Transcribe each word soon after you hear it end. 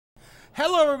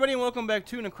Hello everybody and welcome back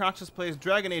to Necroxis Plays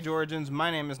Dragon Age Origins.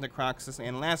 My name is Necroxis,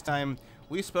 and last time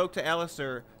we spoke to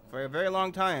Alistair for a very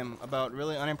long time about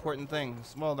really unimportant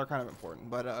things. Well, they're kind of important,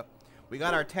 but we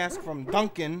got our task from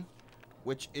Duncan,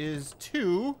 which is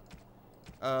to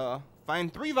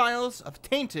find 3 vials of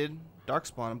tainted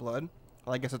darkspawn blood.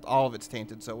 Well, I guess it's all of it's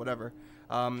tainted, so whatever.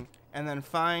 And then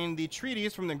find the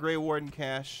treaties from the Grey Warden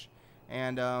cache,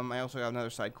 and I also have another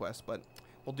side quest, but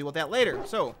we'll deal with that later.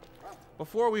 So,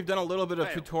 before we've done a little bit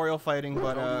of tutorial fighting,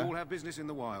 but you all have business in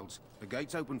the wilds. The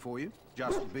gate's open for you.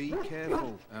 Just be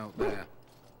careful out there.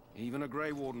 Even a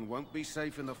Grey Warden won't be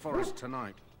safe in the forest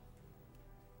tonight.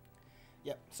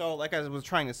 Yep. So, like I was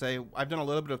trying to say, I've done a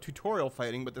little bit of tutorial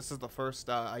fighting, but this is the first,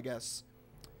 I guess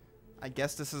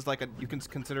this is like you can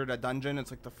consider it a dungeon. It's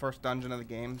like the first dungeon of the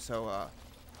game. So,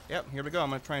 yep. Here we go.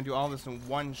 I'm gonna try and do all this in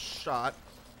one shot,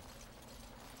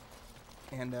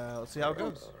 and let's see how it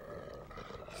goes.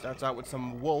 Starts out with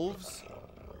some wolves.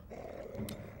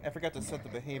 I forgot to set the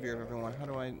behavior of everyone. How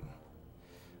do I?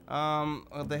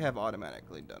 Well, they have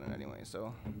automatically done it anyway.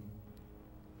 So,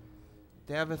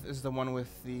 Davith is the one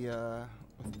with the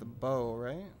bow,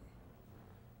 right?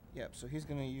 Yep. So he's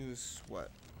gonna use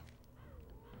what?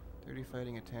 30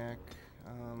 fighting attack.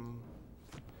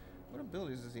 What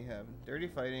abilities does he have? Dirty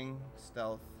fighting,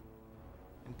 stealth,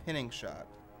 and pinning shot.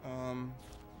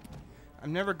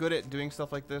 I'm never good at doing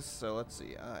stuff like this, so let's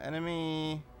see.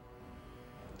 Enemy.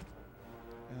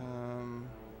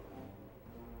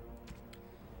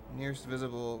 Nearest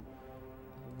visible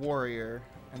warrior,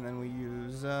 and then we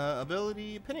use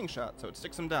ability pinning shot, so it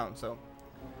sticks him down. So,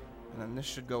 and then this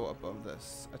should go above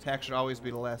this. Attack should always be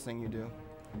the last thing you do.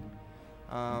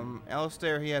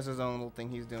 Alistair, he has his own little thing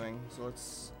he's doing. So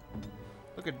let's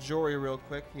look at Jory real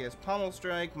quick. He has pommel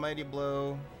strike, mighty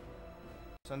blow,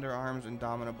 thunder arms,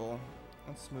 indomitable.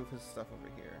 Let's move his stuff over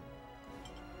here.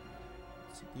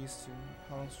 Let's see, these two.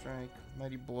 Pommel strike,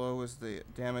 mighty blow is the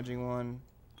damaging one.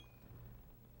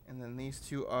 And then these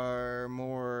two are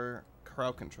more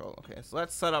crowd control. Okay, so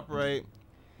let's set up right.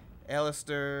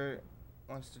 Alistair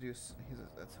wants to do his,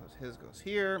 that's how his goes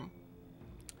here.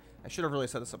 I should have really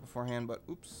set this up beforehand, but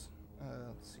oops.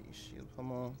 Let's see, shield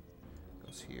pommel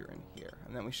goes here and here.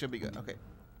 And then we should be good. Okay.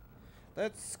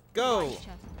 Let's go! You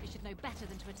should know better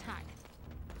than to attack.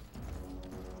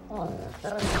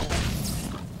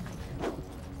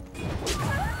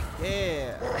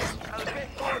 Yeah.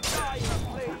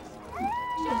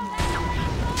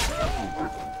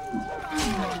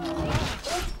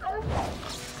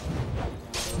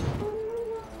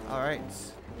 All right.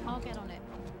 I'll get on it.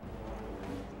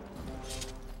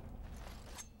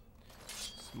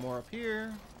 Some more up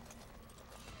here.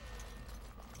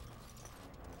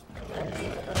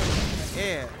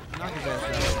 Yeah, knock his ass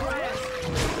down.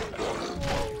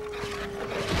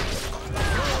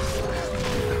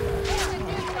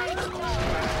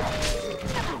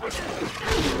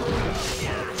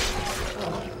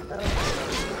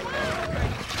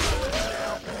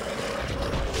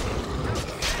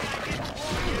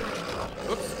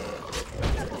 Oops.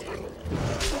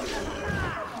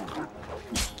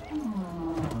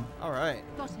 All right.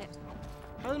 Got it.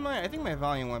 How did I think my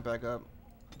volume went back up.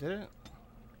 Did it?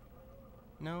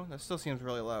 No, that still seems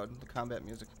really loud, the combat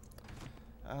music.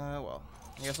 Well,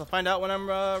 I guess I'll find out when I'm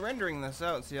rendering this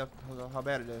out and see how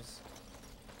bad it is.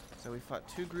 So we fought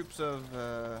 2 groups of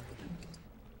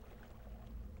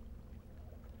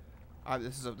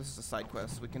this is a side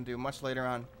quest we can do much later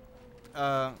on.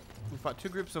 We fought 2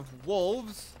 groups of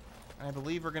wolves, and I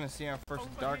believe we're gonna see our first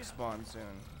darkspawn soon.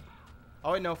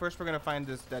 Oh wait, no, first we're gonna find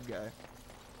this dead guy.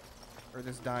 Or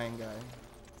this dying guy.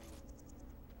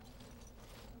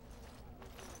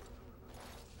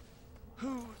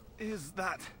 Who is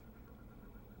that?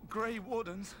 Grey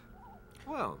Wardens?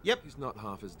 Well, yep. He's not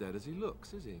half as dead as he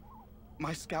looks, is he?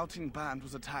 My scouting band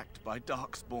was attacked by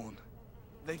darkspawn.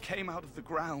 They came out of the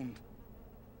ground.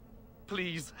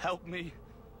 Please help me.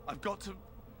 I've got to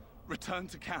return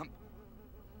to camp.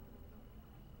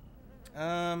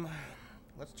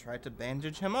 Let's try to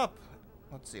bandage him up.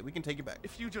 Let's see, we can take you back.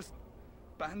 If you just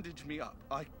bandage me up,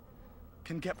 I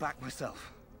can get back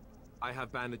myself. I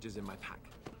have bandages in my pack.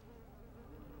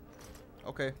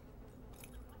 Okay.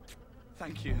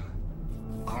 Thank you.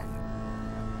 I've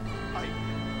got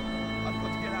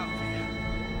to get out of here.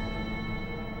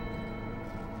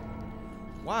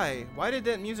 Why? Why did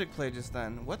that music play just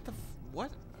then? What the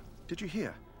what? Did you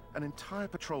hear? An entire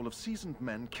patrol of seasoned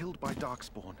men killed by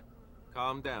darkspawn.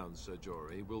 Calm down, Sir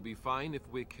Jory. We'll be fine if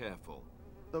we're careful.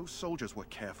 Those soldiers were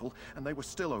careful, and they were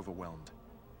still overwhelmed.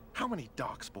 How many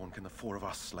darkspawn can the 4 of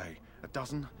us slay? A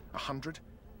dozen? 100?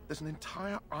 There's an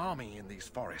entire army in these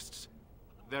forests.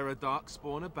 There are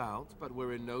darkspawn about, but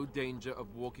we're in no danger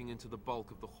of walking into the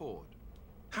bulk of the horde.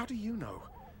 How do you know?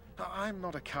 I'm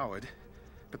not a coward,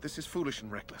 but this is foolish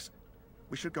and reckless.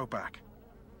 We should go back.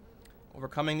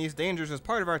 Overcoming these dangers is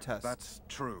part of our test. That's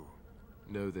true.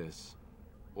 Know this.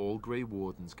 All Grey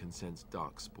Wardens can sense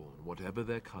darkspawn. Whatever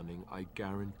their cunning, I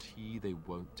guarantee they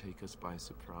won't take us by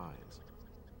surprise.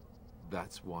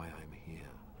 That's why I'm here.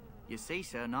 You see,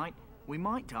 Sir Knight, we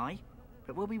might die,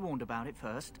 but we'll be warned about it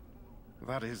first.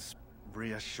 That is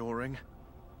reassuring.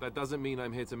 That doesn't mean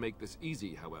I'm here to make this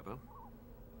easy, however.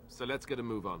 So let's get a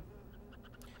move on.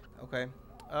 Okay.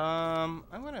 I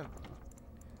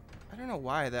don't know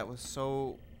why that was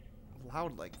so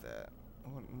loud like that. I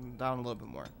went down a little bit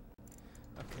more.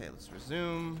 Okay, let's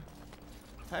resume.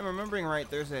 If I'm remembering right,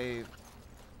 there's a... You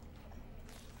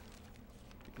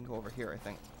can go over here, I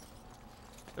think.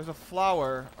 There's a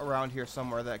flower around here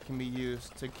somewhere that can be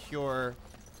used to cure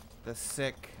the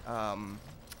sick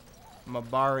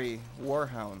Mabari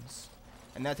warhounds.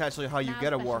 And that's actually how you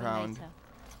get a warhound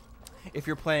if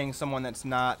you're playing someone that's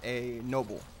not a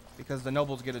noble. Because the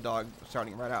nobles get a dog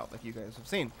starting right out, like you guys have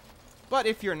seen. But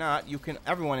if you're not, you can.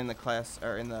 Everyone in the class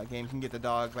or in the game can get the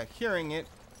dog by curing it,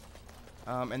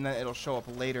 and then it'll show up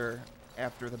later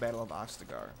after the Battle of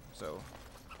Ostagar. So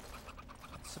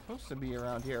it's supposed to be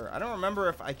around here. I don't remember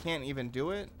if I can't even do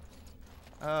it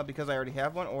because I already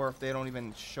have one, or if they don't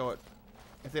even show it.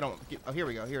 If they don't. Oh, here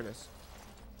we go. Here it is.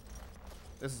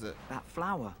 This is it. That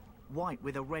flower, white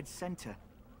with a red center.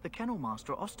 The kennel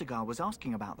master at Ostagar was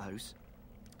asking about those.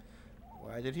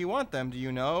 Why did he want them? Do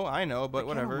you know? I know, but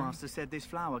whatever. The kennel master said this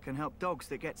flower can help dogs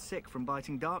that get sick from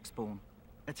biting darkspawn.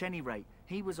 At any rate,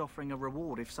 he was offering a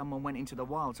reward if someone went into the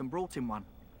wilds and brought him one.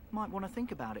 Might want to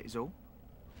think about it is all.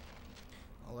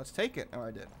 Well, let's take it. Oh, I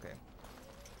did. Okay.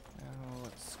 Now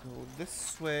let's go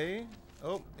this way.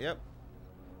 Oh, yep.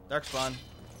 Darkspawn.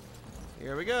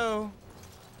 Here we go.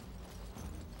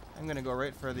 I'm gonna go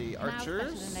right for the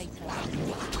archers.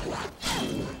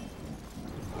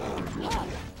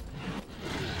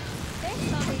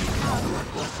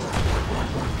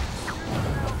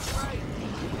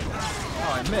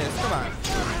 Oh, I missed. Come on.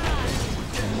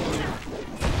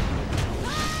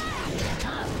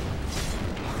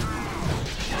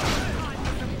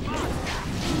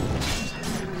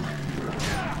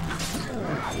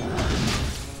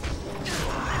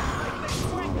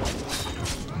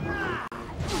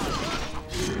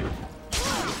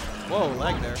 Whoa,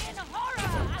 lag there.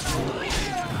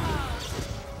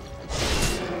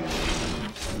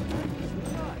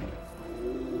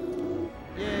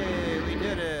 Yay, we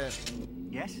did it.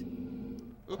 Yes?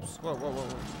 Oops. Whoa, whoa, whoa,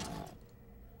 whoa.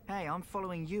 Hey, I'm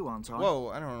following you, aren't I? Whoa,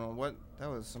 I don't know what. That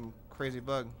was some crazy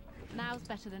bug. Now's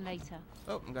better than later.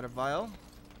 Oh, I got a vial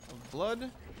of blood.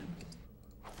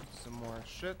 Some more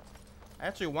shit. I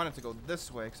actually wanted to go this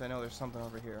way because I know there's something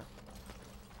over here.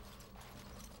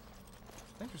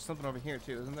 I think there's something over here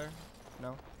too, isn't there?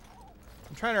 No?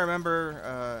 I'm trying to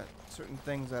remember certain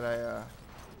things that I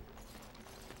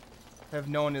have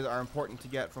known are important to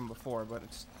get from before, but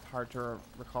it's hard to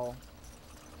recall.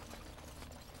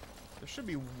 There should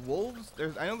be wolves.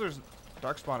 I know there's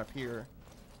darkspawn up here.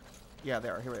 Yeah, they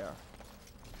are. Here we are.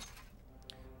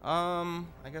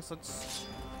 I guess let's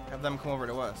have them come over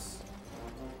to us.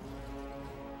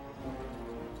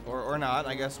 Or not.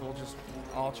 I guess we'll just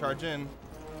all charge in.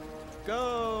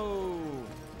 Go!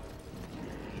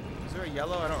 Is there a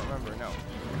yellow? I don't remember. No.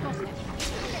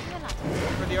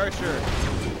 For the archer.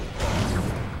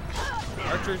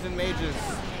 Archers and mages.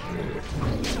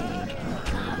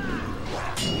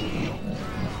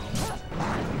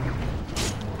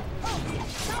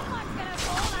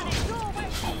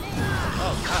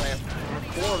 Oh god, I have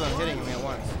 4 of them hitting me at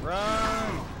once.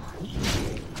 Run!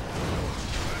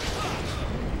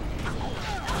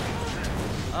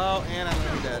 Oh, and I'm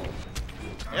gonna be dead.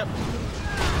 Yep.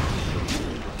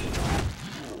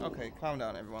 Okay, calm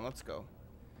down everyone, let's go.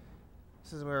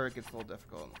 This is where it gets a little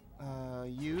difficult.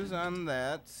 Use on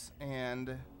that,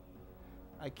 and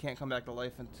I can't come back to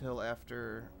life until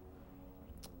after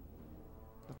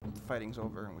the fighting's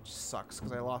over, which sucks,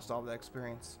 because I lost all the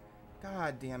experience.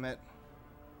 God damn it.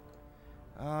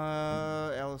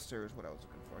 Alistair is what I was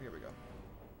looking for. Here we go.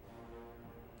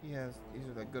 These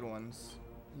are the good ones.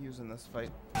 Using this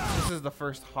fight. This is the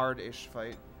first hard-ish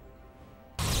fight.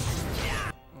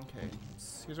 Okay,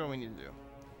 here's what we need to do.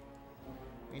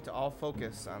 We need to all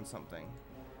focus on something.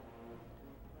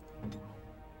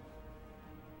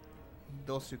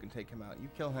 Those two can take him out. You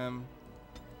kill him.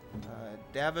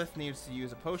 Davith needs to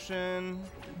use a potion.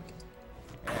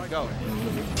 And go.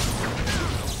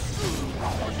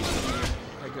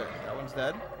 Okay, good. That one's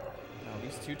dead. Now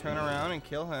these two turn around and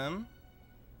kill him.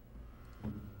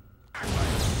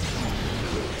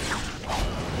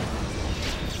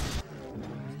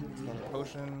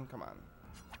 Come on.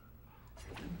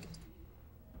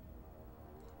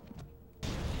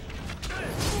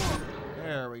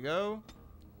 There we go.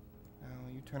 Now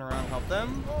you turn around and help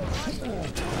them.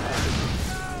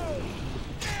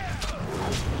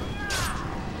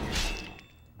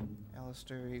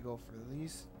 Alistair, you go for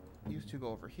these. These two go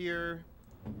over here.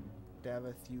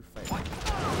 Davith, you fight.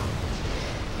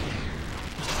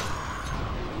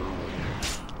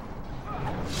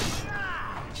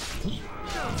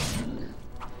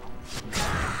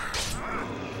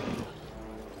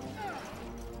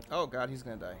 Oh god, he's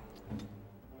gonna die.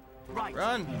 Right.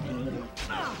 Run!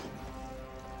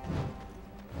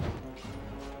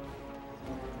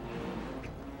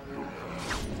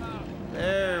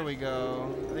 There we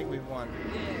go. I think we've won.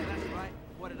 Yeah, that's right.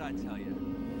 What did I tell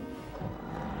you?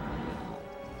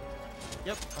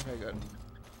 Yep, okay, good.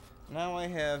 Now I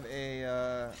have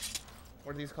a,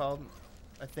 what are these called?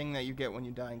 A thing that you get when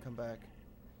you die and come back.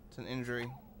 It's an injury.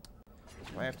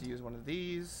 So I have to use one of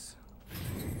these.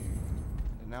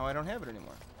 And now I don't have it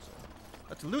anymore. So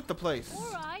let's loot the place.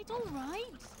 Alright, alright.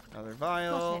 Another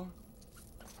vial.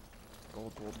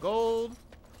 Gold, gold, gold.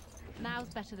 Now's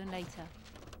better than later.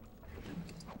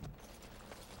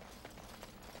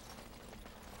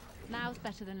 Now's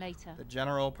better than later. The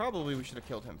general, probably we should have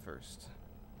killed him first.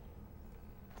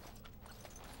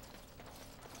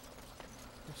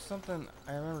 There's something,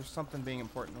 I remember something being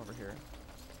important over here.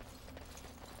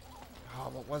 Oh,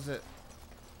 what was it?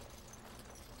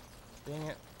 Dang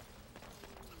it.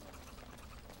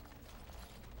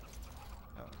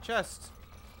 Oh, chest!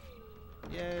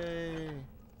 Yay!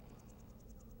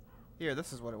 Here,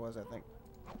 this is what it was, I think.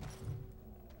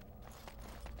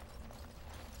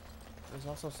 There's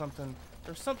also something.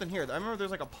 There's something here. I remember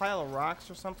there's like a pile of rocks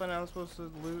or something I was supposed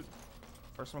to loot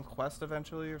for some quest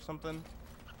eventually or something.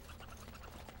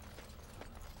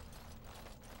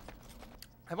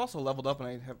 I've also leveled up and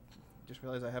I have just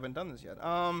realized I haven't done this yet.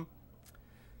 I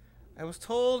was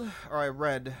told, or I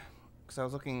read, because I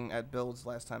was looking at builds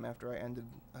last time after I ended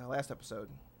last episode.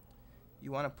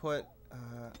 You want to put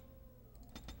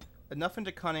enough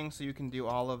into cunning so you can do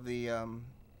all of the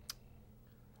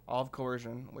all of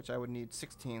coercion, which I would need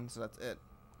 16, so that's it.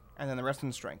 And then the rest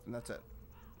in strength, and that's it.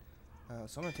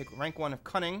 So I'm going to take rank 1 of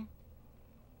cunning.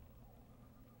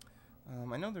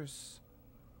 I know there's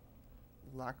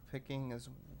lock picking is.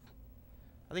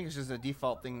 I think it's just a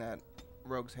default thing that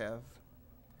rogues have.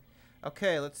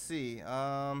 Okay, let's see.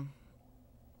 I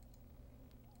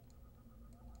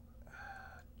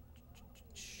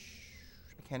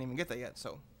can't even get that yet,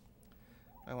 so.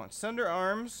 I want Sunder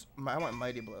Arms. I want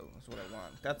Mighty Blow is what I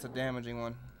want. That's a damaging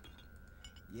one.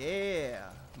 Yeah,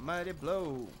 Mighty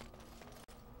Blow.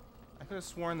 I could have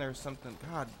sworn there's something.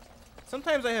 God,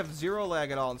 sometimes I have zero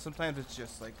lag at all, and sometimes it's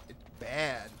just like it's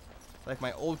bad, like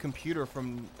my old computer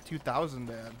from 2000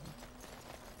 bad.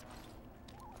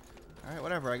 All right,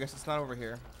 whatever. I guess it's not over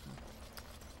here.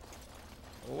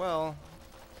 Oh, well.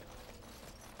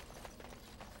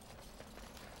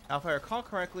 Now, if I recall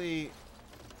correctly,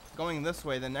 going this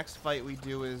way, the next fight we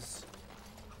do is,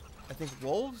 I think,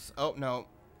 wolves? Oh, no.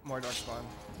 More Darkspawn.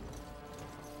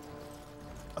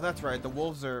 Oh, that's right. The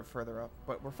wolves are further up.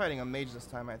 But we're fighting a mage this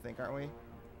time, I think, aren't we?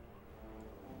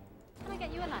 Can I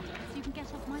get you a ladder so you can get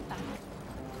off my back?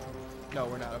 No,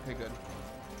 we're not. Okay, good.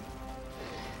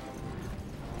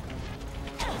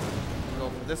 We'll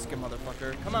go for this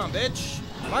motherfucker. Come on, bitch!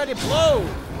 Mighty Blow!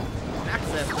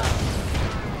 Access that.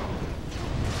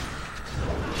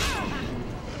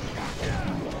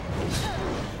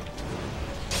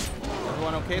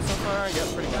 Everyone okay so far?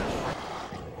 Yep, pretty much.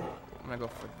 I'm gonna go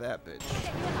for that bitch.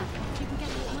 Say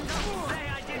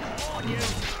I didn't warn you!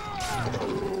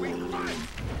 We fight!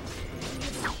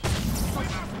 We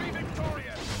must be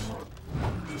victorious!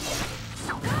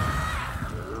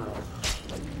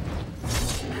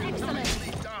 Excellent.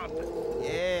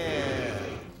 Yeah!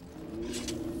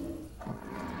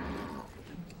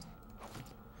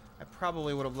 I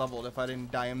probably would have leveled if I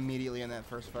didn't die immediately in that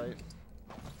first fight.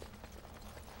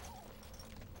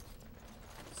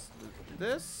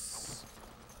 This.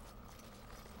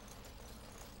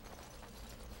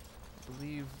 I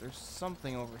believe there's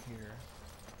something over here.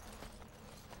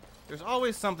 There's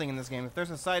always something in this game. If there's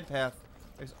a side path,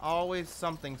 there's always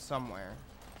something somewhere.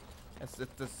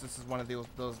 This is one of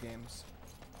those games.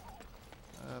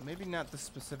 Maybe not this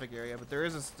specific area, but there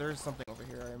is something over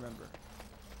here. I remember.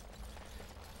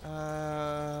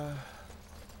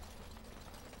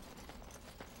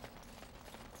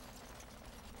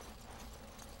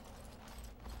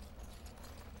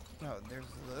 Oh, there's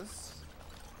this,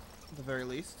 at the very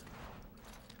least.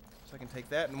 So I can take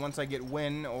that, and once I get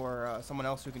Win or someone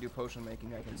else who can do potion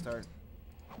making, I can start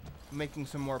making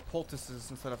some more poultices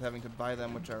instead of having to buy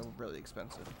them, which are really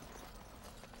expensive.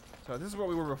 So this is where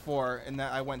we were before, and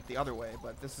that I went the other way,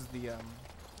 but this is the,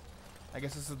 I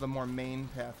guess this is the more main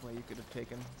pathway you could have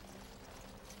taken.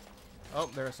 Oh,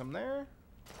 there's some there.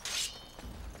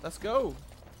 Let's go.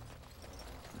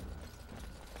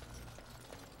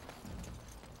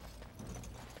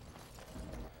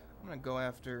 I'm gonna go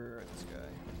after this guy.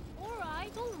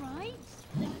 Alright, alright.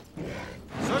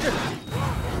 Suck it!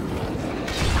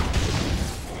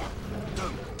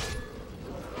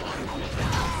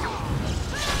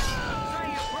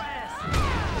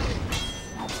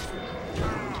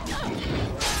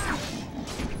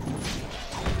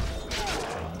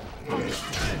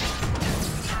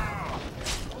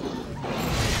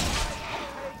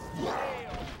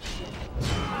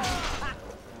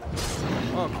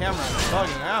 Oh, camera,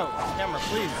 bugging out. Camera,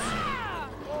 please.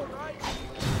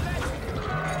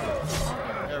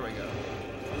 There we go.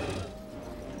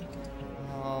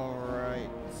 Alright.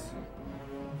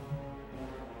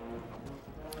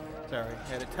 Sorry,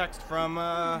 I had a text from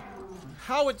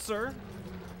Howitzer.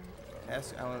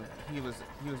 He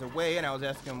was away, and I was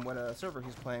asking him what server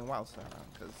he's playing WildStar on,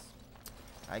 because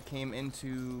I came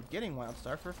into getting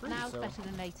WildStar for free. Now's so better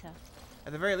than later.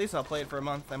 at the very least, I'll play it for a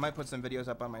month. I might put some videos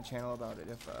up on my channel about it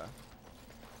if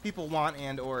people want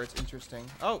and/or it's interesting.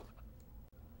 Oh.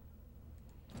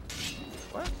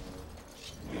 What?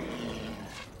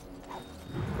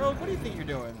 Bro, what do you think you're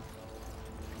doing?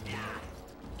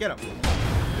 Get him.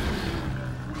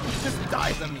 He just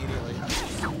dies immediately.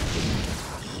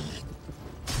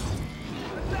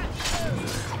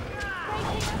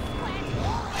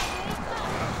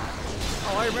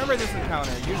 Oh, I remember this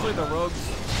encounter. Usually the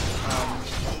rogues,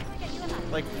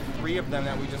 like 3 of them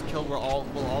that we just killed will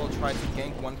all try to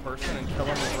gank one person and kill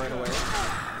him right away.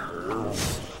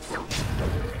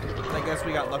 I guess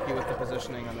we got lucky with the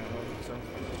positioning on that rogue, so.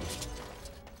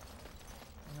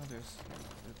 I know there's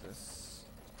this.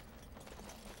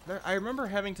 I remember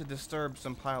having to disturb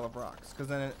some pile of rocks, because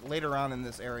then later on in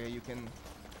this area you can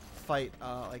fight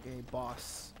like a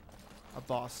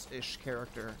boss-ish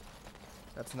character.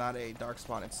 That's not a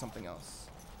darkspawn, it's something else.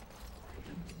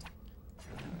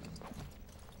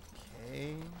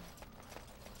 Okay.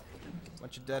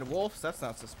 Bunch of dead wolves, that's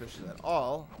not suspicious at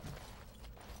all.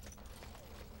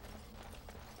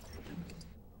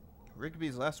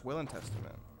 Rigby's last will and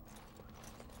testament.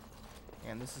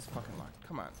 And this is fucking locked.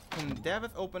 Come on. Can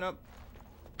Davith open up?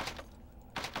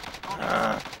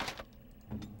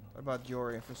 What about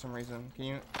Jory for some reason? Can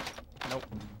you? Nope.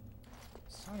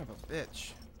 Son of a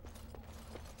bitch.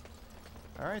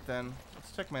 Alright then.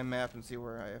 Let's check my map and see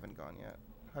where I haven't gone yet.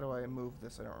 How do I move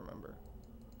this? I don't remember.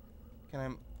 Can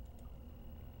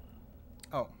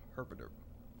I? Oh, herpaderp.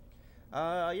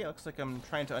 Yeah, looks like I'm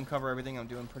trying to uncover everything. I'm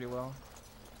doing pretty well.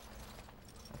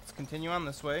 Let's continue on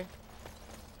this way.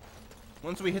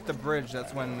 Once we hit the bridge,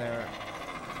 that's when they're...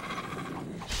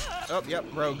 Oh, yep,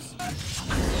 rogues.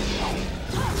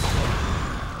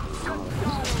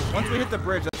 Once we hit the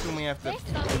bridge, that's when we have to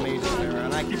get mages there.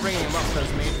 And I keep bringing them up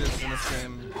because mages in this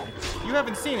game... You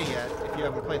haven't seen it yet, if you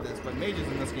haven't played this, but mages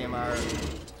in this game are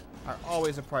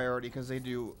always a priority because they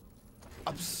do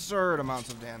absurd amounts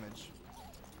of damage.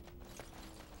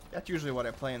 That's usually what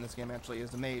I play in this game, actually,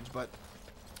 is the mage, but...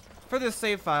 For this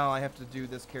save file, I have to do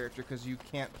this character because you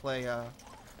can't play,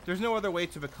 there's no other way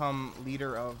to become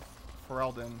leader of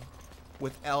Ferelden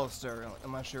with Alistair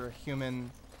unless you're a human,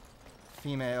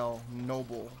 female,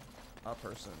 noble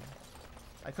person.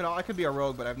 I could be a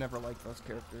rogue, but I've never liked those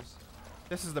characters.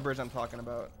 This is the bridge I'm talking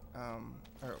about.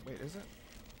 Or wait, is it?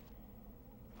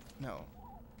 No.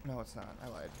 No, it's not. I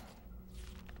lied.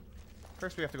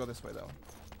 First, we have to go this way, though.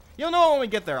 You'll know when we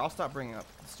get there. I'll stop bringing up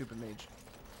the stupid mage.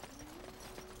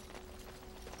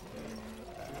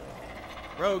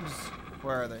 Rogues,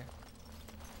 where are they?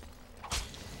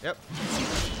 Yep.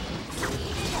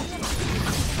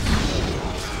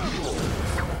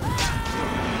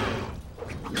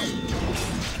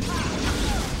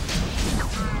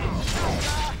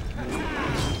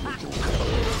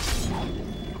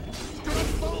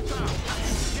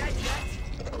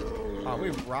 Oh, we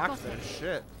rocked their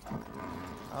shit.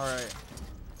 Alright.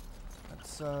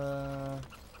 Let's,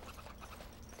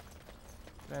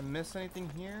 did I miss anything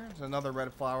here? There's another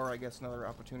red flower, I guess another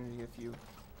opportunity if you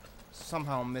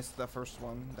somehow missed the first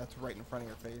one. That's right in front of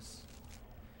your face.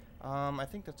 I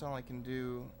think that's all I can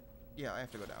do. Yeah, I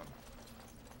have to go down.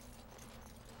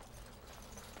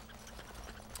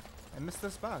 I missed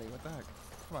this body, what the heck?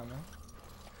 Come on now.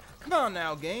 Come on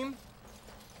now, game!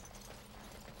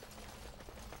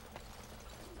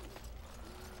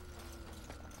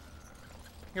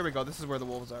 Here we go, this is where the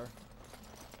wolves are.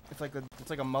 It's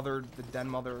like a mother, the den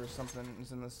mother or something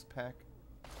is in this pack.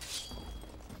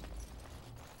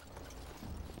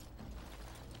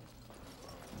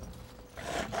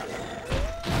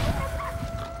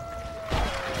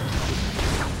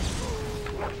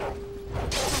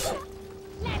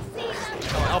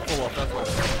 Oh, Alpha Wolf, that's what it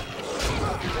is.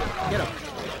 Get him.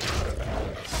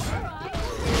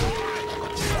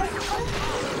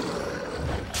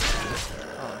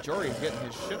 Oh, Jory's getting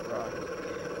his shit rocked.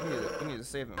 We need to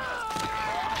save him.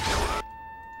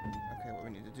 Okay, what we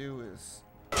need to do is...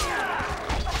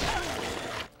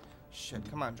 Shit,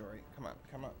 come on, Jory. Come on,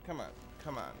 come on, come on,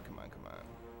 come on, come on, come on.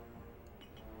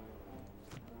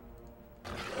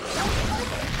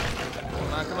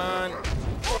 Come on, come on.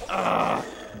 Ugh,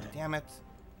 damn it.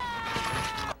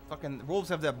 Fucking wolves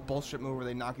have that bullshit move where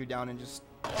they knock you down and just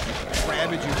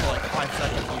ravage you for like 5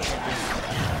 seconds and you can't do it.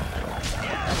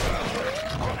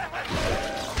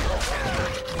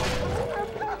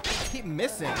 I keep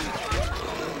missing.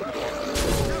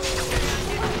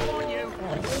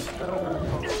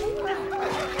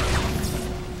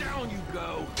 Down you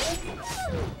go.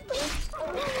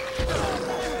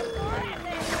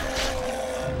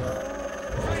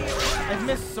 I've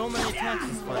missed so many attacks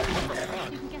this fight.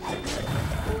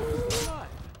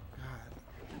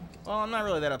 Well, I'm not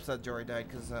really that upset Jory died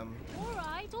because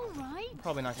Alright, alright. I'm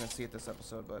probably not going to see it this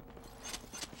episode, but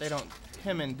they don't.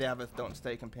 Him and Davith don't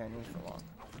stay companions for long.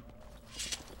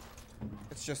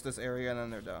 It's just this area and then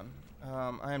they're done.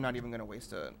 I am not even going to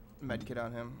waste a medkit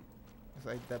on him.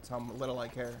 That's how little I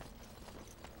care.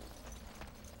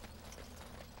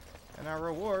 And our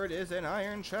reward is an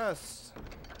iron chest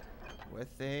with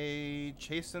a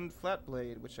chastened flat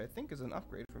blade, which I think is an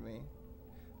upgrade for me.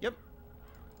 Yep.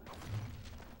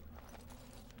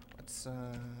 Let's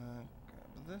grab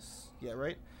this. Yeah,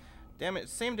 right. Damage,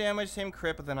 same damage, same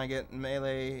crit, but then I get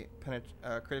melee,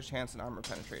 crit chance, and armor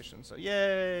penetration. So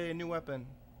yay, new weapon.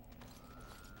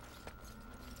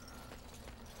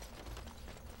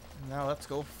 Now let's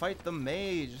go fight the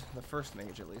mage, the first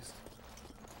mage at least.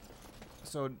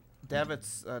 So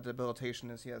Davith's debilitation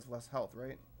is he has less health,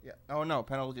 right? Yeah. Oh no,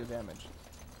 penalty of damage.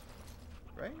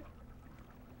 Right?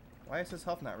 Why is his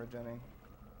health not regenerating?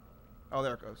 Oh,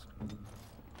 there it goes.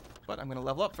 But I'm gonna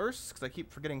level up first because I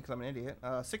keep forgetting because I'm an idiot.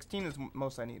 16 is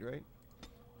most I need, right?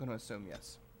 I'm gonna assume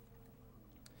yes.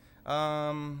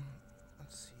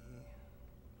 Let's see.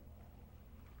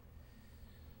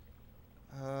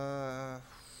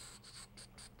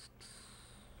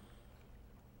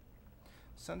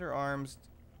 Sunder arms.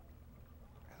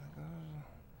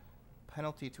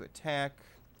 Penalty to attack,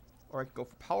 or I could go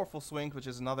for powerful swings, which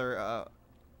is another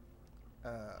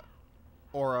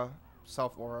aura,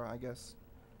 self aura, I guess.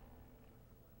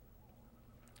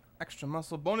 Extra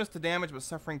muscle, bonus to damage, but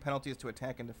suffering penalties to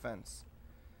attack and defense.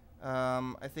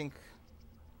 I think.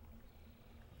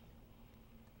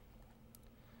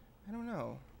 I don't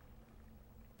know.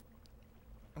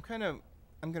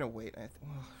 I'm gonna wait.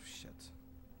 Oh shit.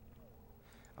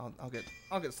 I'll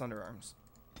get Thunder Arms.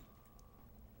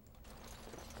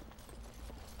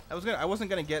 I wasn't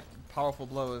gonna get powerful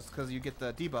blows because you get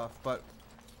the debuff, but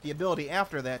the ability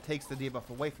after that takes the debuff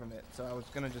away from it. So I was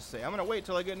gonna just say I'm gonna wait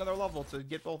till I get another level to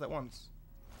get both at once.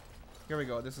 Here we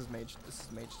go. This is mage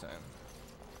time.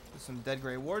 There's some dead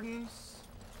gray wardens.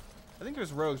 I think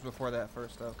there's rogues before that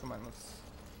first though. Come on, let's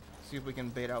see if we can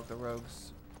bait out the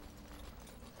rogues.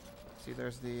 See,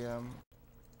 there's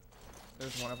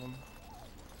one of them.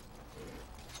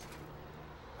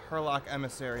 Herlock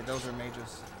Emissary. Those are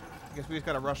mages. I guess we just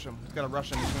gotta rush him. He's gonna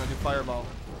do fireball.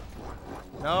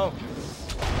 No.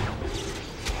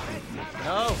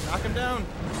 No. Knock him down.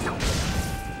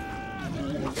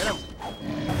 Get him.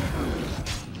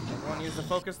 Everyone needs to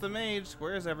focus the mage.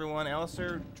 Where is everyone?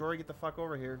 Alistair, Jory, get the fuck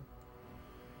over here.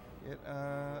 Get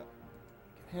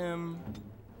him.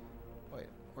 Wait,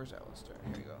 where's Alistair?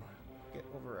 Here you go. Get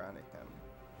over on him.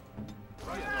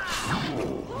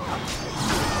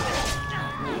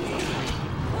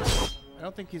 I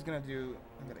don't think he's gonna do.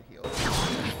 I'm gonna heal.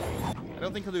 I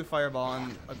don't think he'll do fireball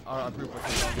on a group with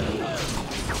him.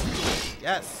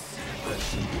 Yes.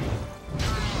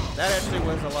 That actually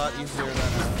was a lot easier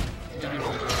than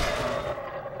usually.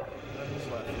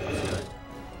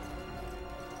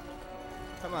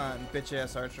 Come on, bitch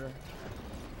ass archer.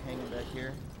 Hanging back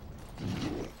here.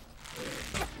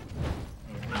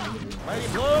 Mighty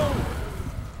blow!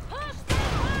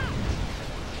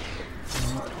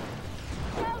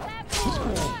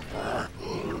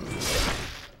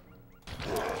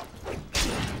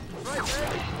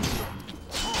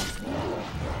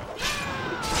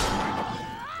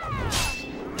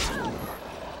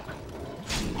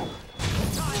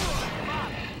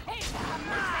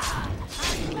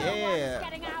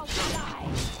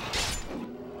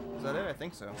 that it? I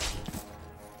think so.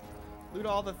 Loot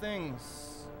all the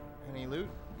things. Any loot?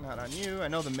 Not on you. I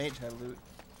know the mage had loot.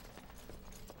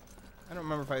 I don't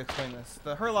remember if I explained this.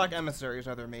 The Hurlock emissaries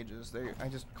are their mages. I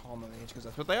just call them a mage because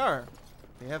that's what they are.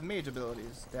 They have mage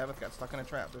abilities. Davith got stuck in a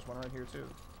trap. There's one right here too.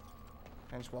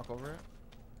 Can I just walk over it?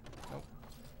 Nope.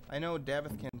 I know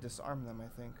Davith can disarm them, I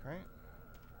think, right?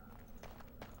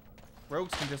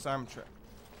 Rogues can disarm trap.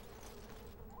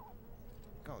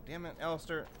 God damn it,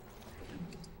 Alistair.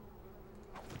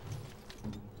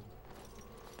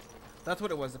 That's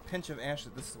what it was, a pinch of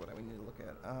ashes. This is what we need to look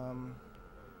at.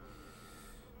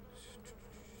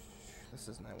 This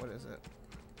is not, what is it?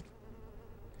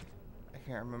 I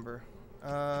can't remember.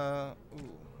 Ooh,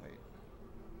 wait.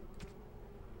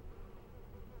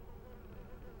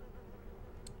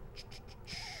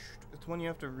 It's one you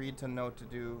have to read to know to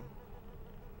do.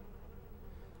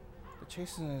 The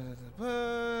chasing the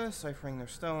bus, ciphering their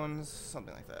stones,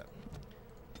 something like that.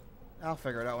 I'll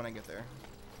figure it out when I get there.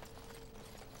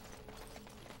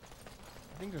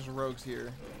 I think there's rogues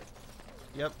here.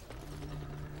 Yep.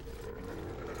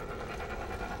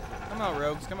 Come on,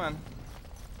 rogues, come on.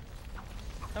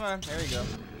 Come on, there you go.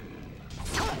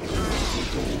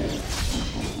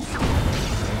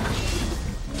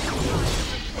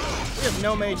 We have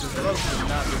no mages. The rogues do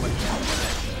not do much damage.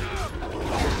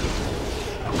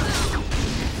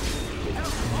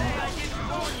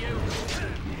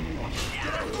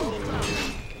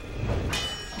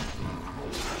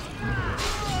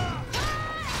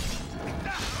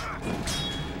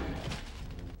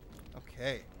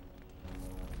 Okay.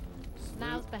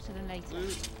 Now's better than later.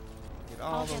 Loot. Get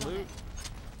all the loot.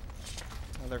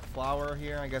 Another flower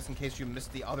here, I guess in case you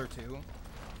missed the other two.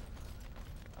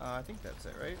 I think that's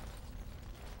it, right?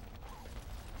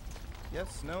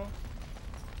 Yes, no?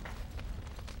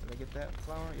 Did I get that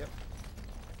flower? Yep.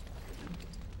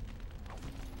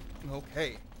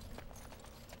 Okay.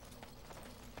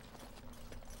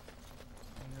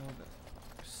 I know that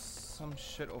there's some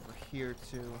shit over here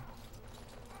too.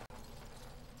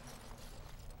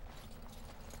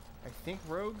 I think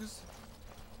rogues.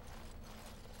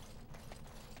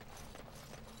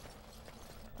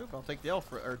 Oop, I'll take the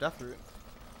elf or death root.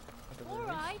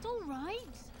 Alright, alright.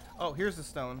 Oh, here's the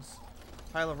stones.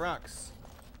 Pile of rocks.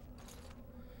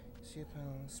 See a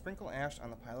pile. Sprinkle ash on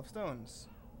the pile of stones.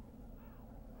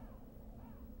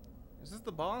 Is this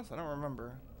the boss? I don't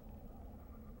remember.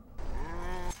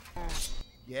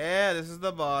 Yeah, this is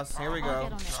the boss. Here we go.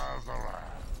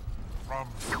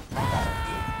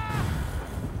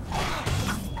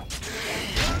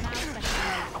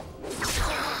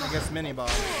 I guess mini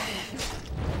boss.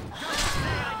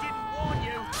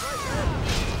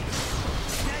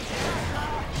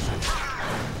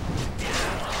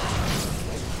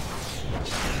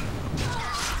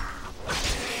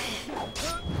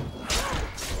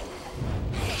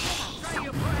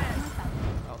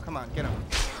 Oh, come on, get him.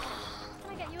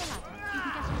 Can I get you a ladder? You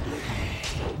can get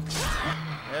it.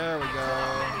 There we go.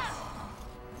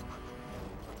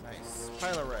 Nice.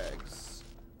 Pile of rags.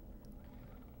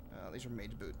 These are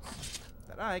mage boots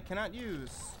that I cannot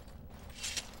use.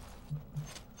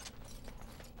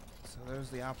 So there's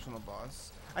the optional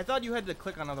boss. I thought you had to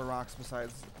click on other rocks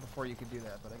besides before you could do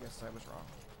that, but I guess I was wrong.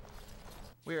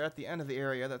 We are at the end of the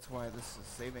area, that's why this is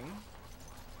saving.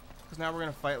 Because now we're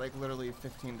going to fight like literally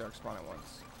 15 darkspawn at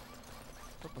once.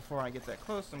 But before I get that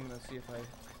close, I'm going to see if I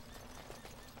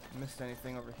missed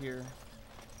anything over here.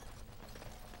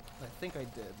 I think I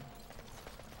did.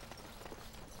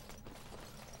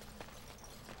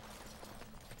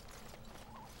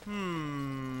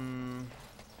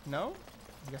 No?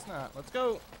 I guess not. Let's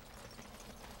go.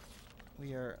 We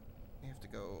have to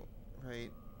go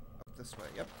right up this way.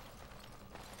 Yep.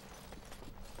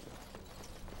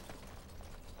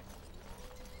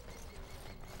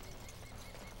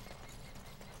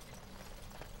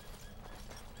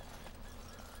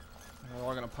 They're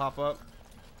all gonna pop up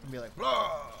and be like,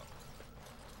 blah!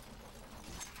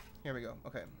 Here we go.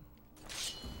 Okay.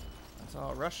 Let's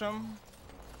all rush them.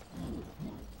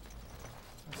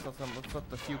 Let's let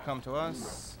the few come to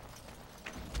us.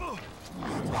 Let's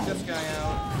take this guy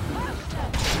out.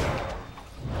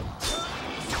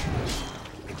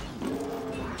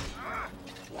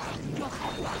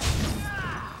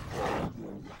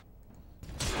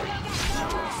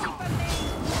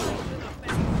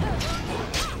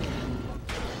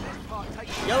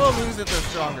 Yellow means that they're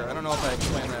stronger. I don't know if I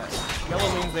explained that.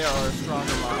 Yellow means they are a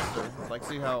stronger monster. Like,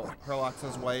 see how Hurlock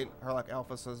says white, Hurlock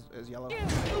Alpha says is yellow.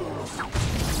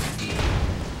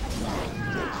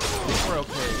 We're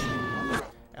okay.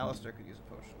 Alistair could use a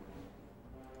potion.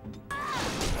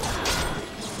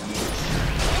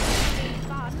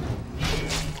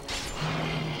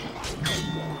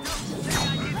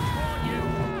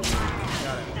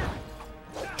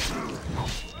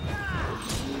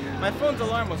 My phone's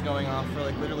alarm was going off for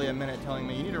like literally a minute telling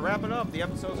me, you need to wrap it up, the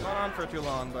episode's gone on for too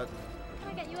long, but...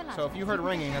 Can I get you a ladder? So if you heard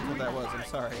ringing, that's what that was, I'm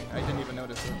sorry. I didn't even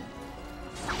notice it.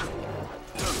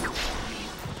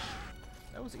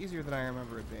 That was easier than I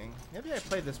remember it being. Maybe I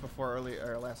played this before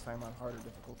or last time on harder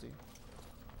difficulty.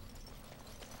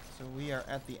 So we are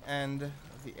at the end of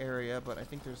the area, but I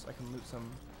think I can loot some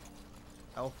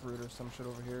elf root or some shit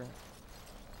over here.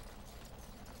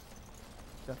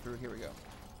 Death root, here we go.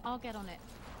 I'll get on it.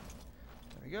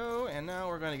 There we go, and now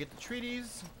we're going to get the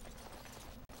treaties.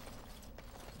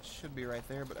 It should be right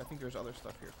there, but I think there's other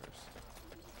stuff here first.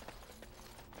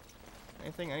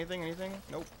 Anything?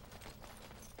 Nope.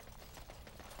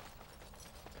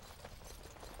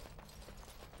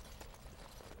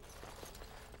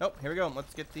 Oh, here we go.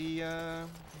 Let's get the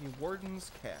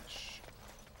Warden's Cache.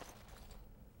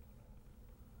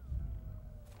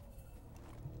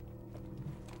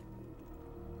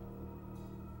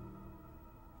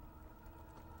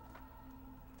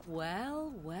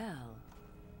 Well, well.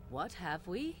 What have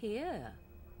we here?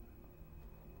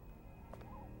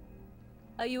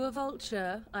 Are you a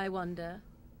vulture, I wonder?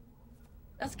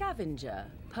 A scavenger,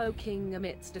 poking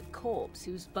amidst a corpse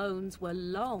whose bones were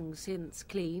long since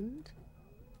cleaned?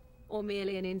 Or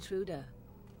merely an intruder,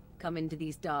 come into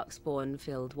these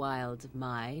darkspawn-filled wilds of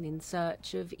mine in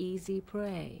search of easy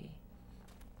prey?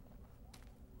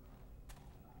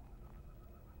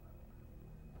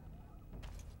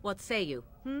 What say you,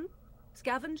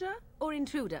 Scavenger or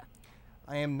intruder?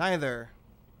 I am neither.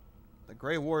 The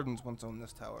Grey Wardens once owned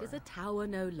this tower. It is a tower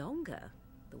no longer.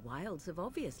 The wilds have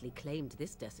obviously claimed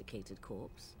this desiccated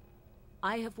corpse.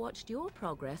 I have watched your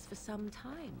progress for some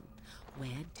time. Where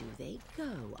do they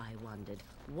go, I wondered?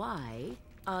 Why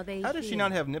are they How does she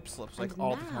not have nip slips like and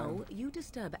all now the time? You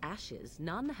disturb ashes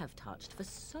none have touched for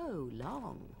so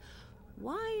long.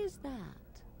 Why is that?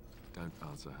 Don't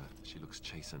answer her. She looks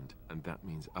chastened, and that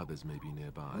means others may be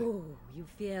nearby. Oh, you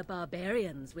fear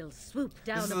barbarians will swoop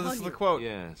down This upon is the you. quote.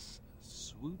 Yes,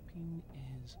 swooping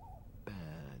is bad.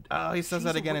 Oh, he says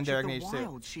that again in Dragon Age 2.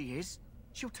 Wild, she is.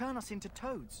 She'll turn us into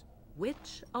toads.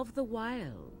 Which of the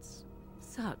wilds?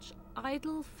 Such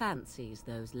idle fancies,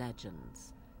 those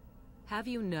legends. Have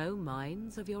you no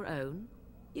minds of your own?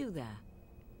 You there.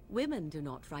 Women do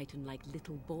not frighten like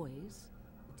little boys.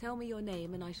 Tell me your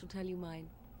name and I shall tell you mine.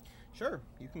 Sure,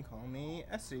 you can call me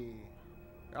Essie.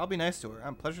 I'll be nice to her.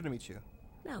 Pleasure to meet you.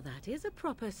 Now that is a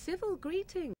proper civil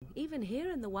greeting, even here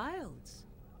in the wilds.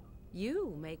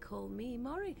 You may call me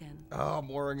Morrigan. Oh,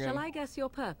 Morrigan. Shall I guess your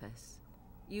purpose?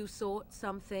 You sought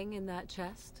something in that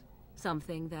chest?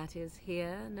 Something that is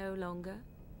here no longer?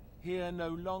 Here no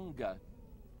longer.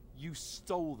 You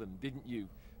stole them, didn't you?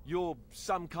 You're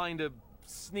some kind of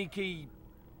sneaky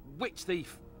witch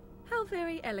thief. How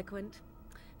very eloquent.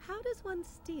 How does one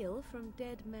steal from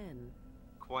dead men?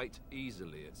 Quite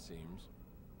easily, it seems.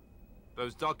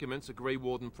 Those documents are Grey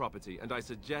Warden property, and I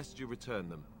suggest you return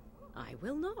them. I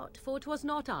will not, for 'twas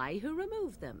not I who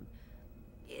removed them.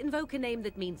 Invoke a name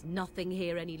that means nothing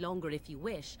here any longer if you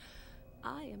wish.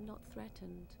 I am not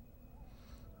threatened.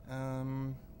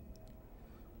 Then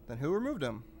who removed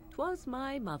him? 'Twas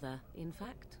my mother, in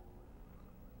fact.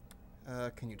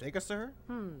 Can you take us to her?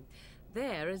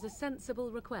 There is a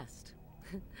sensible request.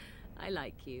 I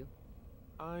like you.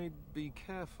 I'd be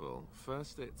careful.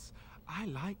 First it's, I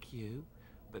like you,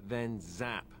 but then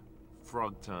zap.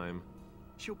 Frog time.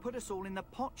 She'll put us all in the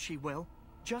pot, she will.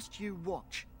 Just you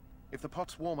watch. If the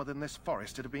pot's warmer than this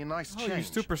forest, it'd be a nice Oh, change. you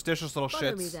superstitious little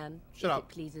Follow shits. me then, Shut if up.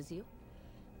 it pleases you.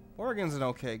 Morrigan's an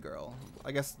okay girl.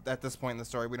 I guess at this point in the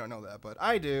story we don't know that, but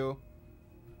I do.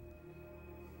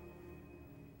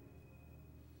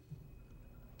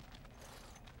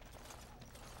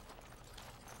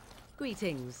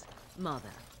 Greetings, Mother.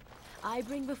 I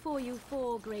bring before you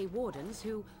 4 Grey Wardens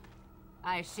who...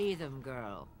 I see them,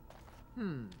 girl.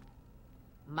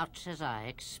 Much as I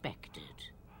expected.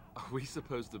 Are we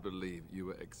supposed to believe you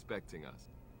were expecting us?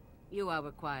 You are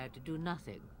required to do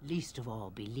nothing, least of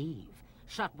all believe.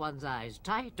 Shut one's eyes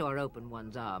tight or open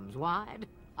one's arms wide.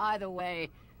 Either way,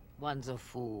 one's a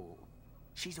fool.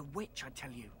 She's a witch, I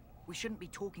tell you. We shouldn't be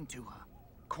talking to her.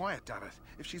 Quiet, Davith.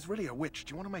 If she's really a witch,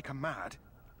 do you want to make her mad?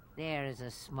 There is a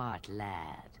smart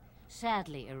lad.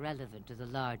 Sadly irrelevant to the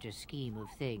larger scheme of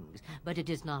things, but it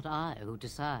is not I who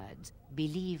decides.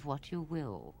 Believe what you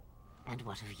will. And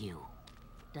what of you?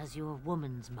 Does your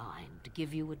woman's mind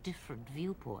give you a different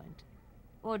viewpoint?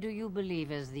 Or do you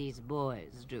believe as these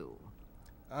boys do?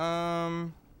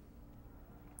 I'm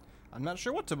not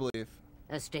sure what to believe.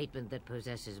 A statement that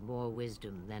possesses more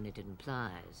wisdom than it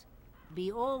implies.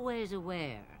 Be always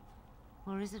aware.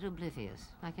 Or is it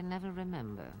oblivious? I can never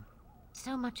remember.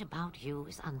 So much about you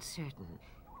is uncertain,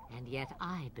 And yet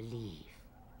I believe.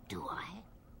 Do I?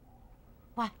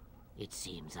 Why, it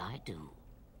seems I do.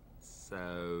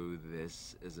 So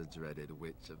this is a dreaded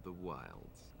Witch of the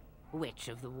Wilds. Witch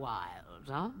of the Wilds,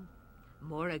 huh?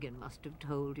 Morrigan must have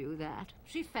told you that.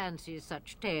 She fancies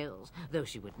such tales, though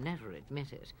she would never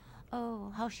admit it.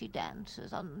 Oh, how she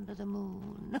dances under the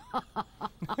moon.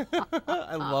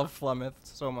 I love Flemeth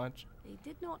so much. They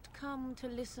did not come to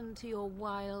listen to your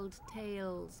wild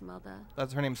tales, Mother.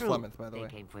 That's her name's True. Flemeth, by the way. They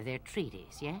came for their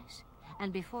treaties, yes?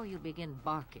 And before you begin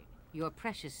barking, your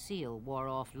precious seal wore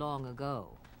off long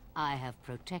ago. I have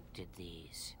protected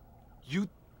these. You...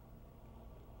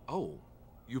 Oh,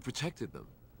 you protected them.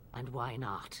 And why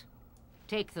not?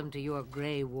 Take them to your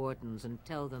Grey Wardens and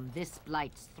tell them this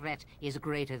Blight's threat is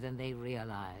greater than they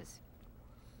realize.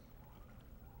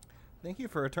 Thank you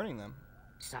for returning them.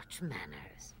 Such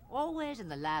manners. Always in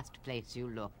the last place you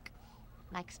look.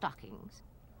 Like stockings.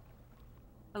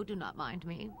 Oh, do not mind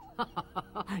me.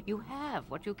 You have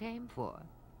what you came for.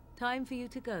 Time for you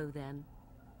to go, then.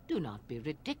 Do not be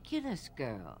ridiculous,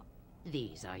 girl.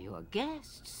 These are your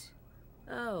guests.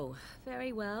 Oh,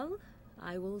 very well.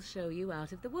 I will show you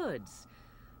out of the woods.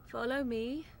 Follow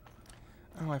me.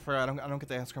 Oh, I forgot. I don't get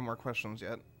to ask her more questions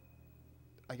yet.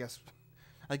 I guess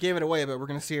I gave it away, but we're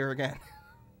gonna see her again.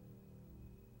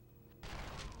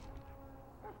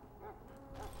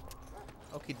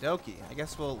 Okie dokie. I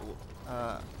guess we'll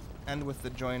end with the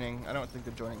joining. I don't think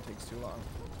the joining takes too long.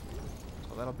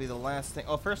 So that'll be the last thing.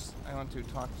 Oh, first I want to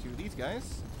talk to these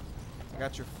guys. I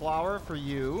got your flower for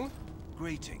you.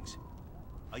 Greetings.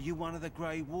 Are you one of the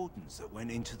Grey Wardens that went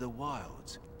into the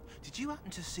wilds? Did you happen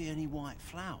to see any white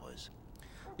flowers?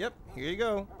 Yep, here you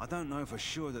go. I don't know for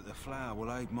sure that the flower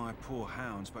will aid my poor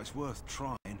hounds, but it's worth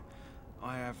trying.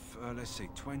 I have, let's see,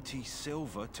 20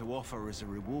 silver to offer as a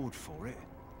reward for it.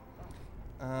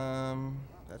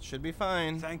 That should be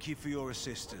fine. Thank you for your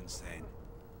assistance, then.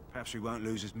 Perhaps we won't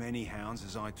lose as many hounds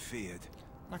as I'd feared.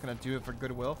 I'm not gonna do it for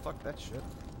goodwill. Fuck that shit.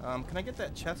 Can I get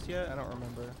that chest yet? I don't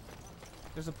remember.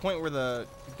 There's a point where the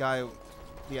guy...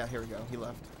 Yeah, here we go. He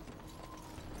left.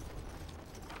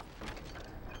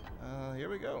 Here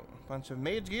we go. Bunch of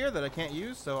mage gear that I can't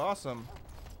use, so awesome.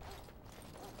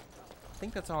 I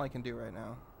think that's all I can do right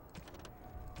now.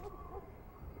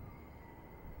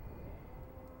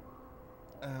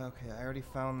 Okay, I already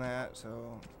found that,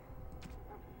 so...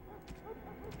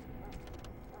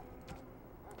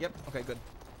 Yep, okay, good.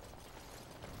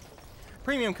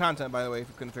 Premium content, by the way, if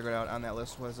you couldn't figure it out on that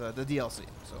list, was the DLC,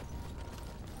 so...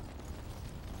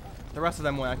 The rest of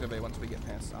them will activate once we get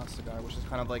past Ostagar, which is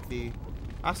kind of like the...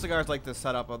 Ostagar is like the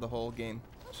setup of the whole game.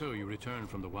 So you returned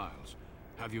from the wilds.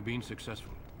 Have you been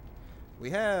successful?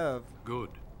 We have. Good.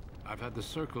 I've had the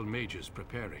Circle mages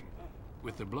preparing.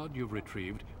 With the blood you've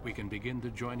retrieved, we can begin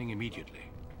the joining immediately.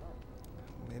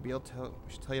 Maybe we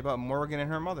should tell you about Morrigan and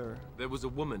her mother. There was a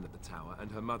woman at the tower,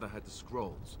 and her mother had the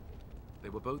scrolls. They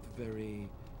were both very...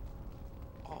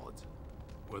 odd.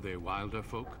 Were they wilder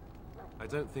folk? I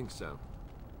don't think so.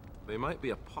 They might be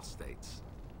apostates.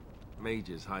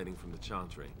 Mages hiding from the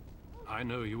Chantry. I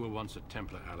know you were once a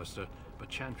Templar, Alistair, but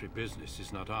Chantry business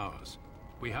is not ours.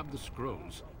 We have the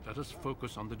scrolls. Let us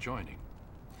focus on the joining.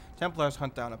 Templars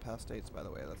hunt down apostates, by the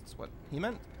way. That's what he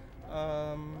meant.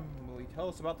 Will you tell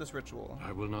us about this ritual?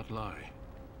 I will not lie.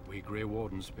 We Grey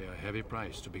Wardens pay a heavy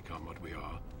price to become what we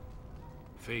are.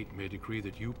 Fate may decree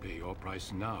that you pay your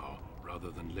price now, rather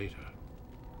than later.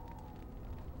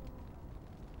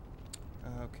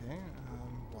 Okay,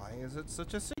 why is it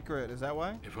such a secret? Is that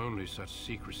why? If only such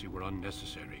secrecy were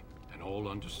unnecessary, and all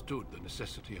understood the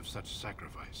necessity of such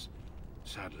sacrifice.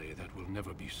 Sadly, that will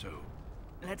never be so.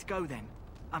 Let's go then.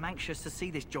 I'm anxious to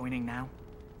see this joining now.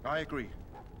 I agree.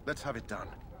 Let's have it done.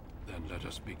 Then let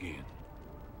us begin.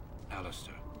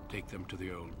 Alistair, take them to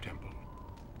the old temple.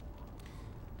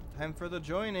 Time for the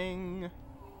joining.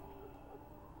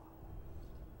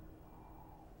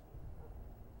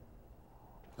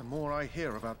 The more I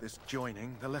hear about this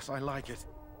joining, the less I like it.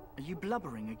 Are you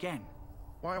blubbering again?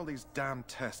 Why all these damn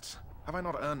tests? Have I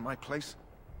not earned my place?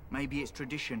 Maybe it's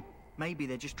tradition. Maybe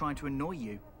they're just trying to annoy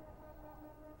you.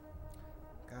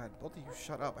 God, both of you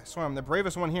shut up. I swear I'm the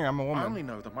bravest one here. I'm a woman. I only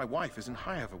know that my wife is in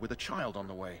Highover with a child on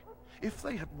the way. If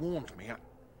they had warned me,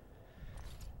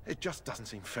 it just doesn't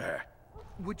seem fair.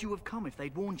 Would you have come if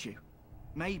they'd warned you?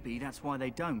 Maybe that's why they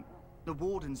don't. The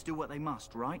Wardens do what they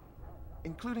must, right?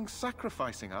 Including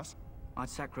sacrificing us? I'd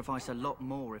sacrifice a lot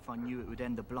more if I knew it would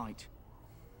end the Blight.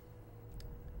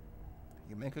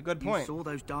 You make a good point. You saw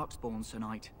those Darkspawns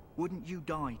tonight. Wouldn't you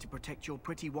die to protect your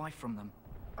pretty wife from them?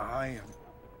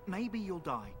 Maybe you'll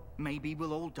die. Maybe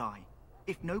we'll all die.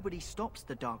 If nobody stops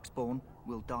the Darkspawn,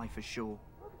 we'll die for sure.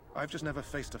 I've just never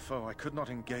faced a foe I could not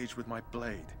engage with my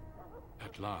blade.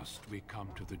 At last, we come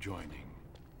to the joining.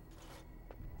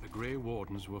 The Grey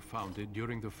Wardens were founded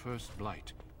during the First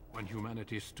Blight, when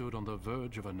humanity stood on the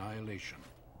verge of annihilation.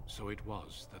 So it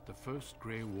was that the first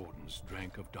Grey Wardens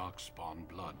drank of Darkspawn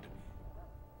blood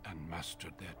and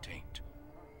mastered their taint.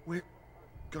 We're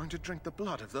going to drink the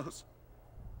blood of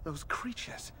those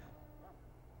creatures.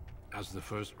 As the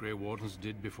first Grey Wardens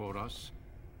did before us,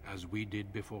 as we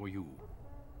did before you.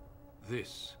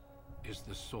 This is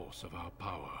the source of our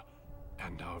power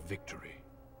and our victory.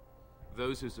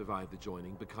 Those who survive the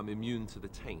joining become immune to the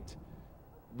taint.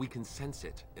 We can sense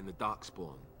it in the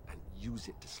Darkspawn and use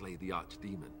it to slay the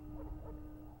Archdemon.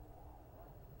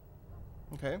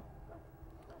 Okay.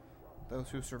 Those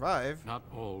who survive. Not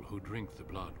all who drink the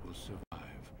blood will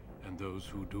survive, and those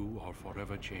who do are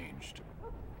forever changed.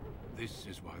 This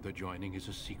is why the joining is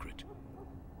a secret.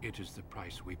 It is the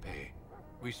price we pay.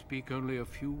 We speak only a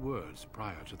few words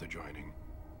prior to the joining,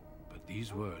 but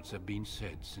these words have been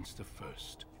said since the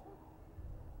first.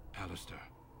 Alistair,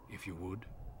 if you would.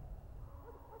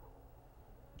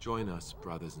 Join us,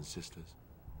 brothers and sisters.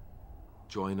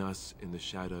 Join us in the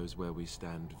shadows where we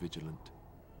stand vigilant.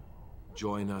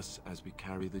 Join us as we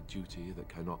carry the duty that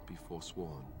cannot be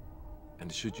forsworn.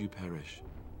 And should you perish,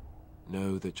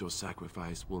 know that your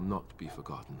sacrifice will not be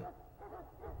forgotten.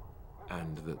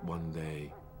 And that one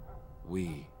day,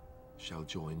 we shall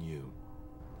join you.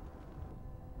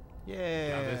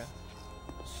 Yeah. Davith,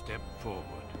 step forward.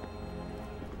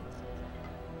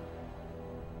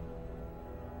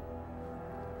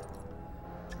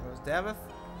 Goes Davith.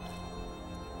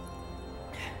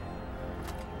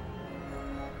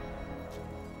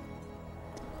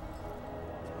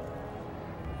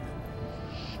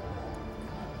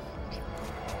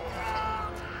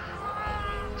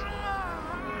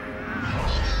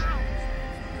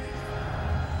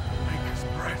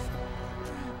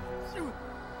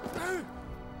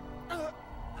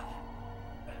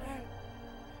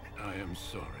 I am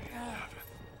sorry,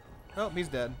 Davith. Oh, he's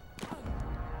dead.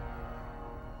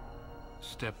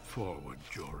 Step forward,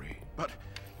 Jory. But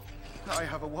I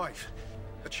have a wife,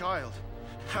 a child.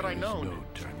 Had I There is known... no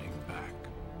turning back.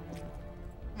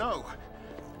 No!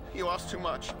 You ask too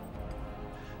much.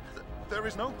 There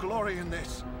is no glory in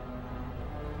this.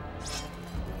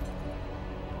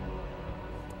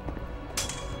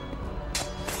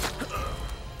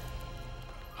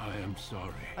 I am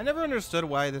sorry. I never understood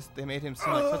why they made him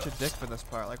seem like such a dick for this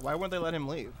part. Like, why wouldn't they let him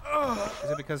leave?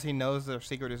 Is it because he knows their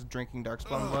secret is drinking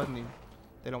Darkspawn blood and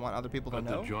they don't want other people to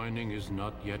But know? the joining is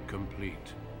not yet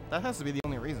complete. That has to be the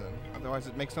only reason. Otherwise,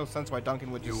 it makes no sense why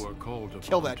Duncan would just You are called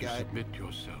kill upon that to guy. submit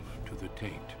yourself to the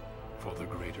taint for the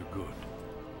greater good.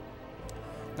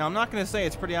 Now, I'm not going to say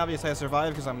it's pretty obvious I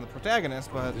survived because I'm the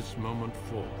protagonist, but... From this moment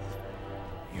forth,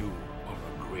 you are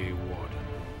a Grey Warden.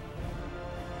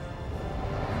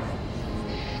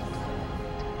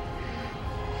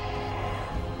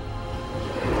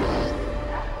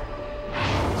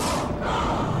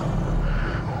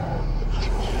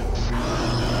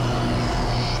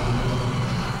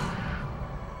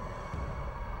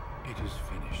 It is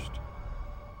finished.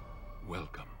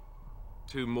 Welcome.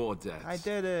 2 more deaths. I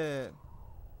did it.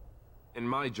 In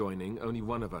my joining, only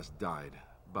one of us died,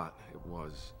 but it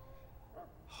was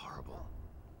horrible.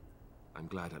 I'm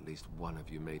glad at least one of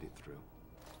you made it through.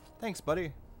 Thanks,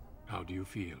 buddy. How do you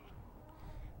feel?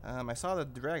 I saw the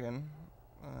dragon.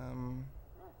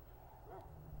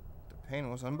 The pain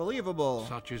was unbelievable.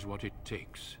 Such is what it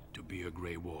takes to be a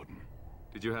Grey Warden.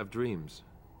 Did you have dreams?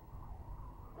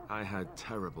 I had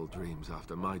terrible dreams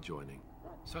after my joining.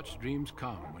 Such dreams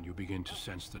come when you begin to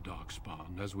sense the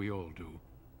Darkspawn, as we all do.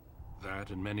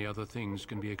 That and many other things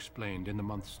can be explained in the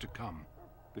months to come.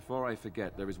 Before I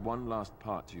forget, there is one last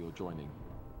part to your joining.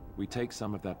 We take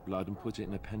some of that blood and put it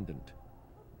in a pendant.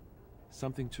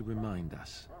 Something to remind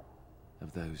us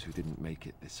of those who didn't make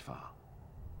it this far.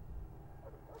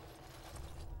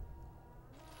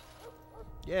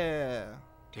 Yeah.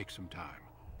 Take some time.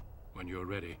 When you're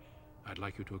ready, I'd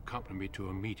like you to accompany me to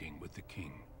a meeting with the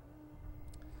King.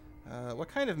 What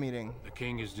kind of meeting? The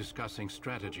King is discussing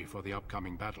strategy for the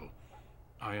upcoming battle.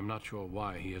 I am not sure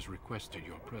why he has requested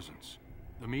your presence.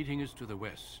 The meeting is to the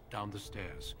west, down the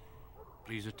stairs.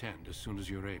 Please attend as soon as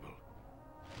you're able.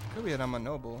 Could be that I'm a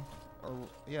noble. Or,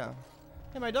 yeah.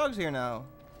 Hey, my dog's here now.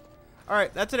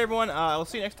 Alright, that's it, everyone. I'll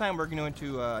see you next time. We're going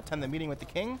to attend the meeting with the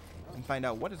King and find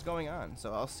out what is going on.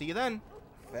 So I'll see you then.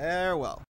 Farewell.